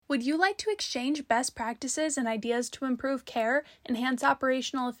Would you like to exchange best practices and ideas to improve care, enhance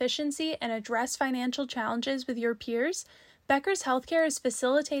operational efficiency, and address financial challenges with your peers? Becker's Healthcare is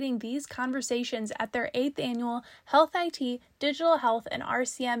facilitating these conversations at their 8th annual Health IT, Digital Health, and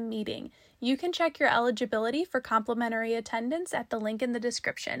RCM meeting. You can check your eligibility for complimentary attendance at the link in the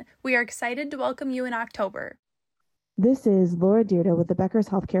description. We are excited to welcome you in October. This is Laura Deirdre with the Becker's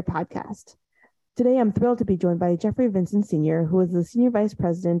Healthcare Podcast. Today, I'm thrilled to be joined by Jeffrey Vinson Sr., who is the Senior Vice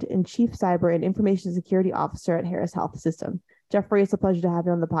President and Chief Cyber and Information Security Officer at Harris Health System. Jeffrey, it's a pleasure to have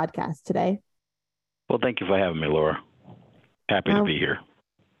you on the podcast today. Well, thank you for having me, Laura. Happy to be here.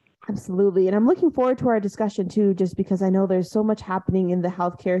 Absolutely. And I'm looking forward to our discussion, too, just because I know there's so much happening in the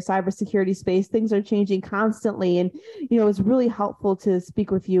healthcare cybersecurity space. Things are changing constantly. And, it's really helpful to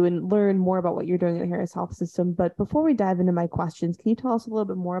speak with you and learn more about what you're doing at Harris Health System. But before we dive into my questions, can you tell us a little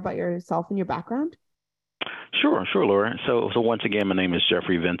bit more about yourself and your background? Sure, Laura. So once again, my name is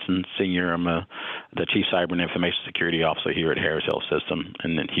Jeffrey Vinson, Senior. I'm the Chief Cyber and Information Security Officer here at Harris Health System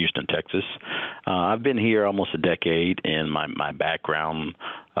in Houston, Texas. I've been here almost a decade, and my background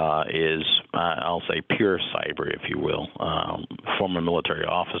is, I'll say, pure cyber, if you will. Former military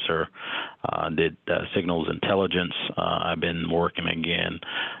officer, did signals intelligence. I've been working again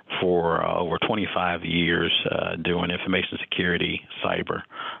for over 25 years doing information security, cyber.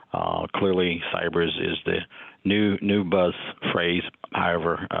 Clearly, cyber is the new buzz phrase.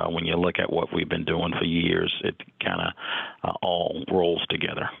 However, when you look at what we've been doing for years, it kind of all rolls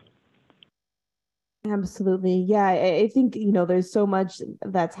together. Absolutely. Yeah, I think, there's so much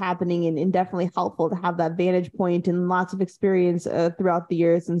that's happening and definitely helpful to have that vantage point and lots of experience throughout the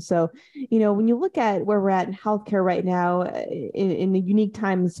years. And so, when you look at where we're at in healthcare right now, in a unique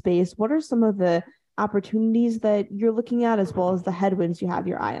time and space, what are some of the opportunities that you're looking at as well as the headwinds you have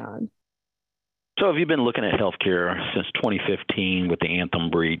your eye on? So if you've been looking at healthcare since 2015 with the Anthem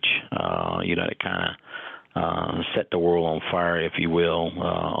breach, it kind of set the world on fire, if you will.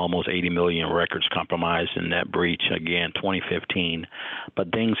 Almost 80 million records compromised in that breach, again, 2015.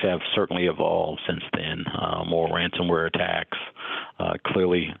 But things have certainly evolved since then. More ransomware attacks,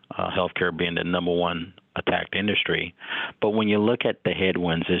 clearly healthcare being the number one attacked industry. But when you look at the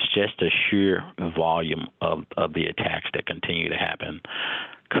headwinds, it's just the sheer volume of the attacks that continue to happen.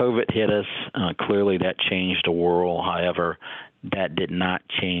 COVID hit us. Clearly that changed the world. However, that did not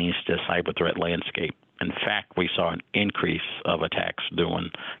change the cyber threat landscape. In fact, we saw an increase of attacks during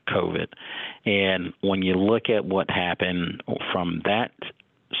COVID. And when you look at what happened from that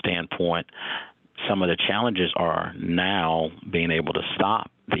standpoint, some of the challenges are now being able to stop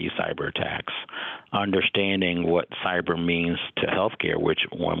these cyber attacks, understanding what cyber means to healthcare, which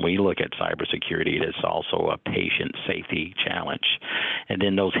when we look at cybersecurity, it's also a patient safety challenge. And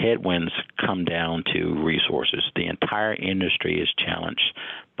then those headwinds come down to resources. The entire industry is challenged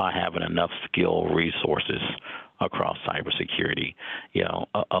by having enough skilled resources across cybersecurity.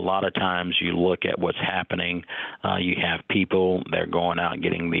 A lot of times you look at what's happening. You have people that are going out and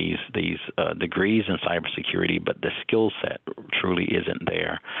getting these degrees in cybersecurity, but the skill set truly isn't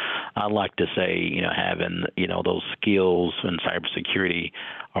there. I like to say, having those skills in cybersecurity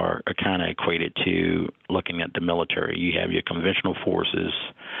are kind of equated to looking at the military. You have your conventional forces,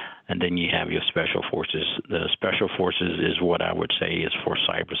 and then you have your special forces. The special forces is what I would say is for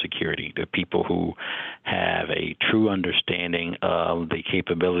cybersecurity, the people who have a true understanding of the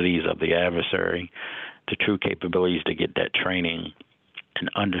capabilities of the adversary, the true capabilities to get that training and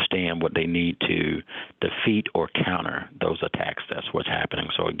understand what they need to defeat or counter those attacks. That's what's happening.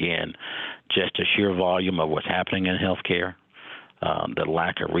 So again, just the sheer volume of what's happening in healthcare, the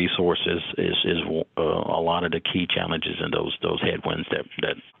lack of resources is a lot of the key challenges and those headwinds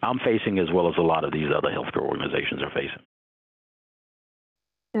that I'm facing, as well as a lot of these other healthcare organizations are facing.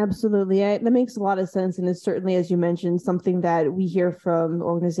 Absolutely. That makes a lot of sense. And it's certainly, as you mentioned, something that we hear from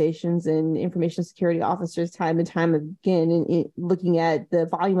organizations and information security officers time and time again, in looking at the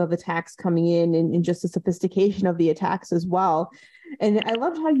volume of attacks coming in and just the sophistication of the attacks as well. And I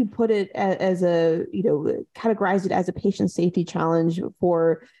loved how you put it as categorize it as a patient safety challenge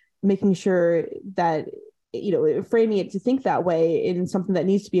for making sure that, framing it to think that way in something that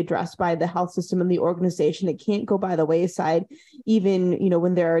needs to be addressed by the health system and the organization. It can't go by the wayside, even,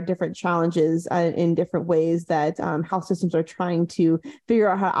 when there are different challenges in different ways that health systems are trying to figure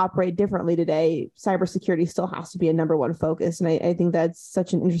out how to operate differently today. Cybersecurity still has to be a number one focus. And I think that's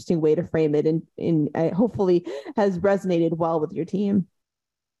such an interesting way to frame it, and hopefully has resonated well with your team.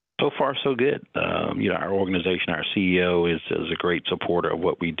 So far, so good. Our organization, our CEO is a great supporter of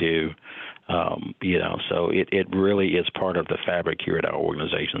what we do. So it really is part of the fabric here at our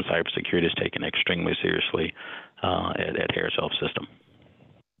organization. Cybersecurity is taken extremely seriously at Harris Health System.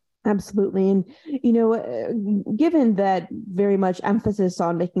 Absolutely. And, given that very much emphasis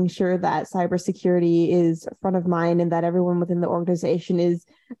on making sure that cybersecurity is front of mind and that everyone within the organization is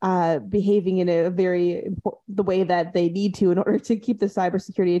behaving in the way that they need to in order to keep the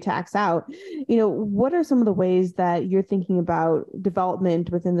cybersecurity attacks out, what are some of the ways that you're thinking about development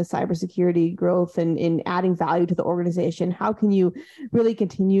within the cybersecurity growth and in adding value to the organization? How can you really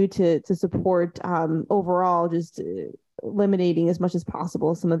continue to support overall just eliminating as much as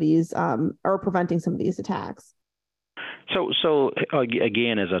possible some of these or preventing some of these attacks? So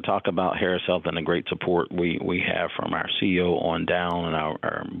again, as I talk about Harris Health and the great support we have from our CEO on down and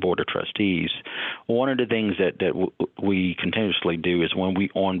our board of trustees, one of the things that we continuously do is when we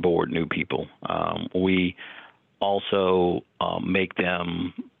onboard new people, we also make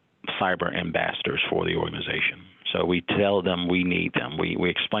them cyber ambassadors for the organization. So we tell them we need them. We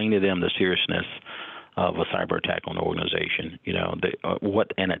explain to them the seriousness of a cyber attack on the organization, what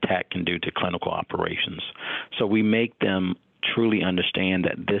an attack can do to clinical operations. So we make them truly understand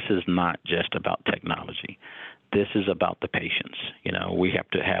that this is not just about technology. This is about the patients. We have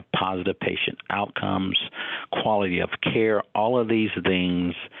to have positive patient outcomes, quality of care. All of these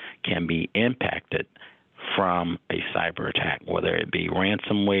things can be impacted from a cyber attack, whether it be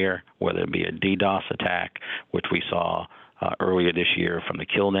ransomware, whether it be a DDoS attack, which we saw earlier this year from the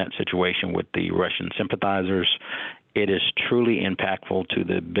KillNet situation with the Russian sympathizers. It is truly impactful to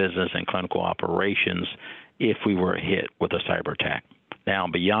the business and clinical operations if we were hit with a cyber attack. Now,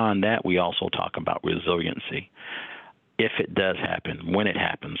 beyond that, we also talk about resiliency. If it does happen, when it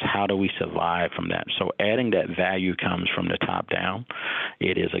happens, how do we survive from that? So adding that value comes from the top down.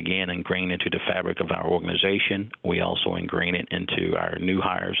 It is, again, ingrained into the fabric of our organization. We also ingrain it into our new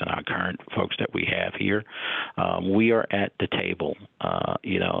hires and our current folks that we have here. We are at the table,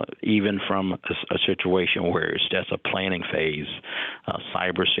 even from a situation where it's just a planning phase,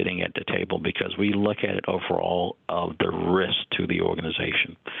 cyber sitting at the table, because we look at it overall of the risk to the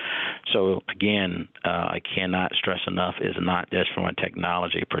organization. So, again, I cannot stress enough, is not just from a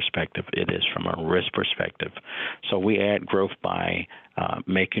technology perspective, it is from a risk perspective. So we add growth by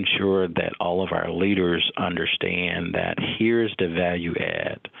making sure that all of our leaders understand that here's the value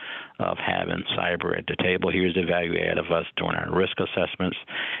add of having cyber at the table. Here's the value add of us doing our risk assessments.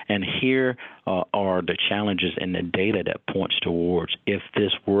 And here are the challenges in the data that points towards, if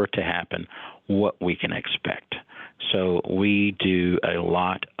this were to happen, what we can expect. So we do a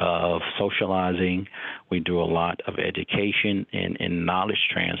lot of socializing. We do a lot of education and knowledge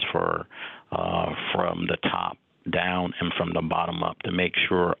transfer from the top down and from the bottom up to make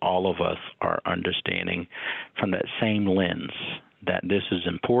sure all of us are understanding from that same lens that this is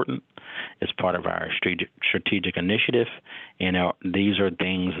important. It's part of our strategic initiative, and these are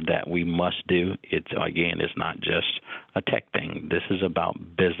things that we must do. It's not just a tech thing. This is about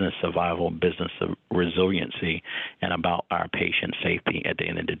business survival, business resiliency, and about our patient safety at the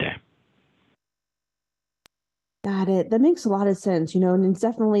end of the day. Got it. That makes a lot of sense, and it's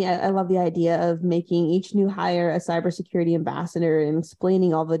definitely, I love the idea of making each new hire a cybersecurity ambassador and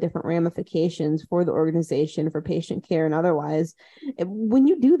explaining all the different ramifications for the organization, for patient care and otherwise. When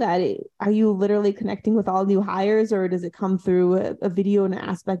you do that, are you literally connecting with all new hires, or does it come through a video and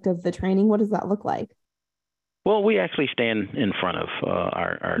aspect of the training? What does that look like? Well, we actually stand in front of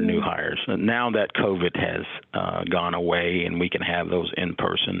our new hires. Now that COVID has gone away and we can have those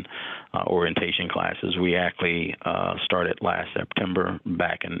in-person orientation classes, we actually started last September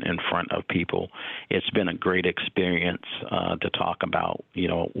back in front of people. It's been a great experience to talk about,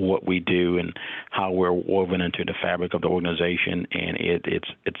 what we do and how we're woven into the fabric of the organization, and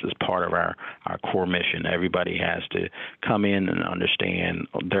it's part of our core mission. Everybody has to come in and understand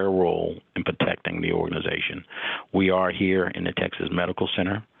their role in protecting the organization. We are here in the Texas Medical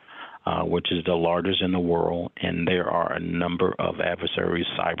Center, which is the largest in the world, and there are a number of adversaries,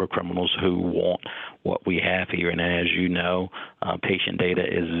 cyber criminals, who want what we have here. And as you know, patient data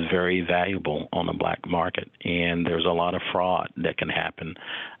is very valuable on the black market, and there's a lot of fraud that can happen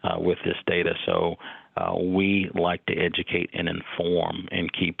with this data. So we like to educate and inform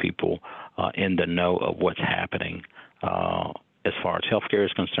and keep people in the know of what's happening as far as healthcare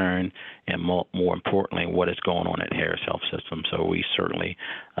is concerned, and more importantly, what is going on at Harris Health System. So we certainly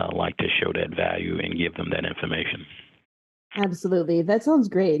like to show that value and give them that information. Absolutely. That sounds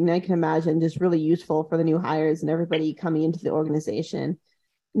great. And I can imagine just really useful for the new hires and everybody coming into the organization.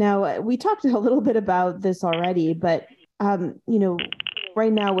 Now, we talked a little bit about this already, but,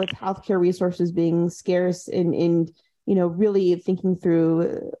 right now with healthcare resources being scarce in really thinking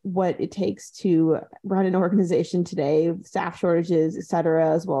through what it takes to run an organization today, staff shortages, et cetera,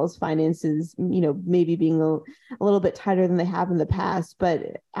 as well as finances, maybe being a little bit tighter than they have in the past.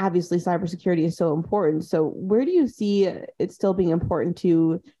 But obviously, cybersecurity is so important. So where do you see it still being important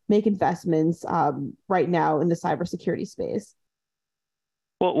to make investments right now in the cybersecurity space?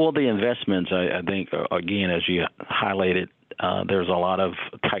 Well, the investments, I think, again, as you highlighted, there's a lot of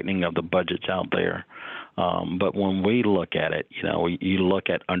tightening of the budgets out there. But when we look at it, you look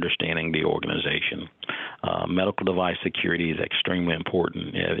at understanding the organization. Medical device security is extremely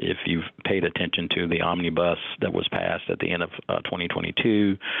important. If you've paid attention to the omnibus that was passed at the end of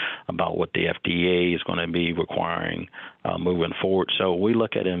 2022 about what the FDA is going to be requiring moving forward. So we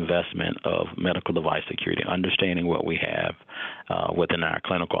look at investment of medical device security, understanding what we have within our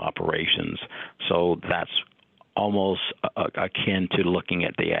clinical operations. So that's almost akin to looking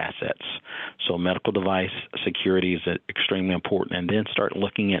at the assets. So medical device security is extremely important. And then start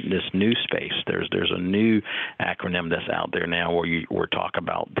looking at this new space. There's a new acronym that's out there now where we're talking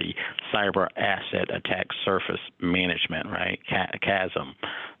about the Cyber Asset Attack Surface Management, right? CASM.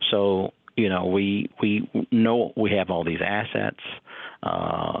 So, we know we have all these assets,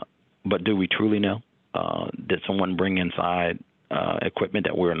 but do we truly know? Did someone bring inside equipment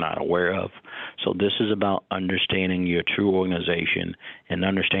that we're not aware of? So this is about understanding your true organization and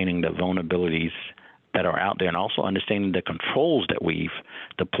understanding the vulnerabilities that are out there, and also understanding the controls that we've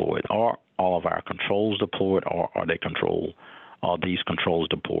deployed. Are all of our controls deployed, or are these controls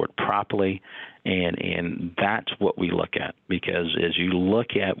deployed properly? And that's what we look at, because as you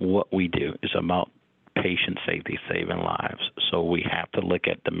look at what we do, it's about patient safety, saving lives. So we have to look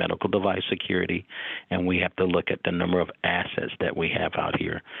at the medical device security, and we have to look at the number of assets that we have out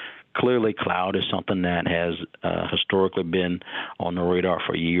here. Clearly, cloud is something that has historically been on the radar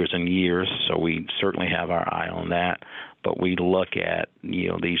for years and years, so we certainly have our eye on that. But we look at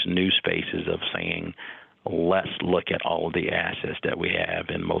these new spaces of saying, let's look at all of the assets that we have,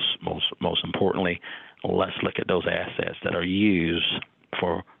 and most importantly, let's look at those assets that are used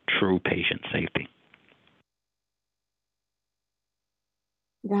for true patient safety.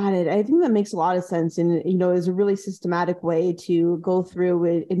 Got it. I think that makes a lot of sense. And, is a really systematic way to go through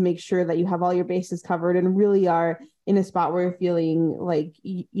it and make sure that you have all your bases covered and really are in a spot where you're feeling like,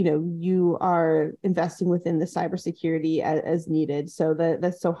 you are investing within the cybersecurity as needed. So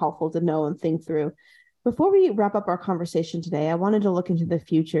that's so helpful to know and think through. Before we wrap up our conversation today, I wanted to look into the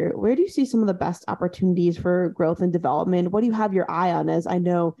future. Where do you see some of the best opportunities for growth and development? What do you have your eye on, as I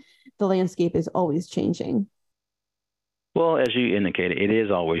know the landscape is always changing? Well, as you indicated, it is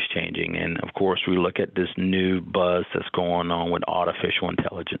always changing. And, of course, we look at this new buzz that's going on with artificial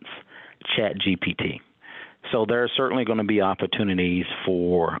intelligence, ChatGPT. So there are certainly going to be opportunities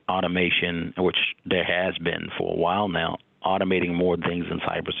for automation, which there has been for a while now, automating more things in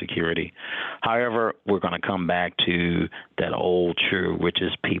cybersecurity. However, we're going to come back to that old true, which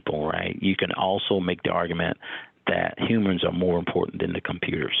is people, right? You can also make the argument that humans are more important than the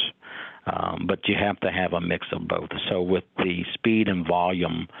computers. But you have to have a mix of both. So with the speed and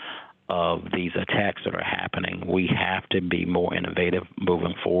volume of these attacks that are happening, we have to be more innovative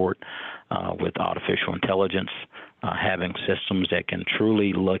moving forward with artificial intelligence, having systems that can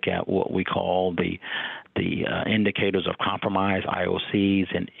truly look at what we call the indicators of compromise,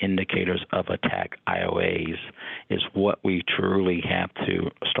 IOCs, and indicators of attack, IOAs, is what we truly have to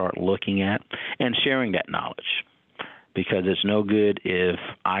start looking at and sharing that knowledge. Because it's no good if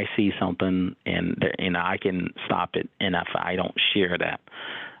I see something and I can stop it, and if I don't share that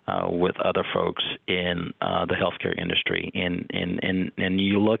with other folks in the healthcare industry. And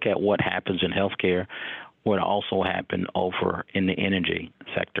you look at what happens in healthcare, what also happen over in the energy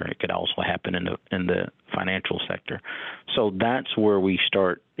sector. It could also happen in the financial sector. So that's where we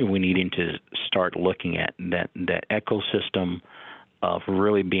needing to start looking at that ecosystem of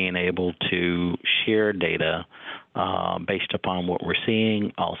really being able to share data based upon what we're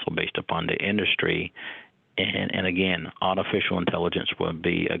seeing, also based upon the industry. And again, artificial intelligence would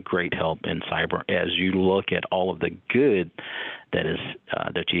be a great help in cyber as you look at all of the good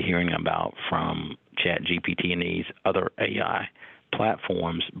that you're hearing about from ChatGPT and these other AI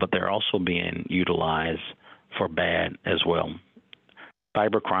platforms, but they're also being utilized for bad as well.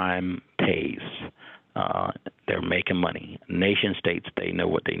 Cybercrime pays. They're making money. Nation states, they know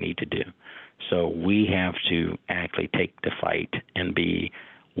what they need to do. So we have to actually take the fight and be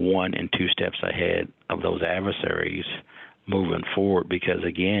 1 and 2 steps ahead of those adversaries moving forward. Because,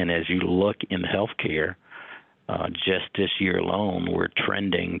 again, as you look in healthcare, just this year alone, we're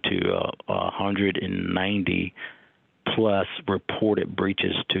trending to 190 plus reported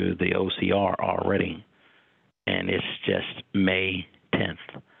breaches to the OCR already. and it's just May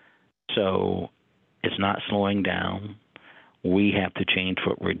 10th. So it's not slowing down. We have to change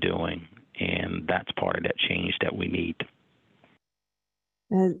what we're doing, and that's part of that change that we need.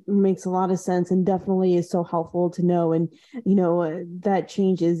 That makes a lot of sense and definitely is so helpful to know. And, that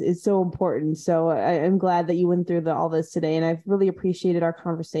change is so important. So I'm glad that you went through all this today, and I've really appreciated our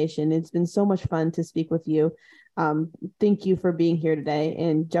conversation. It's been so much fun to speak with you. Thank you for being here today.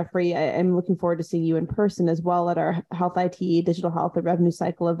 And Jeffrey, I'm looking forward to seeing you in person as well at our Health IT, Digital Health, and Revenue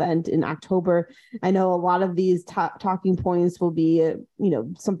Cycle event in October. I know a lot of these talking points will be,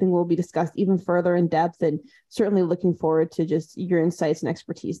 something will be discussed even further in depth, and certainly looking forward to just your insights and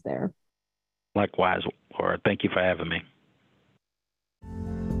expertise there. Likewise, Laura. Thank you for having me.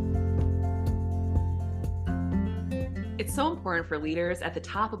 It's so important for leaders at the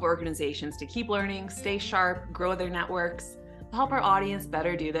top of organizations to keep learning, stay sharp, grow their networks. To help our audience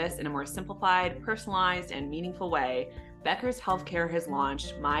better do this in a more simplified, personalized, and meaningful way, Becker's Healthcare has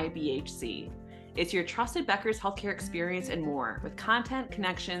launched My BHC. It's your trusted Becker's Healthcare experience and more, with content,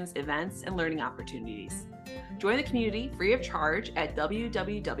 connections, events, and learning opportunities. Join the community free of charge at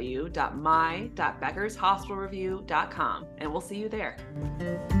www.my.beckershospitalreview.com, and we'll see you there.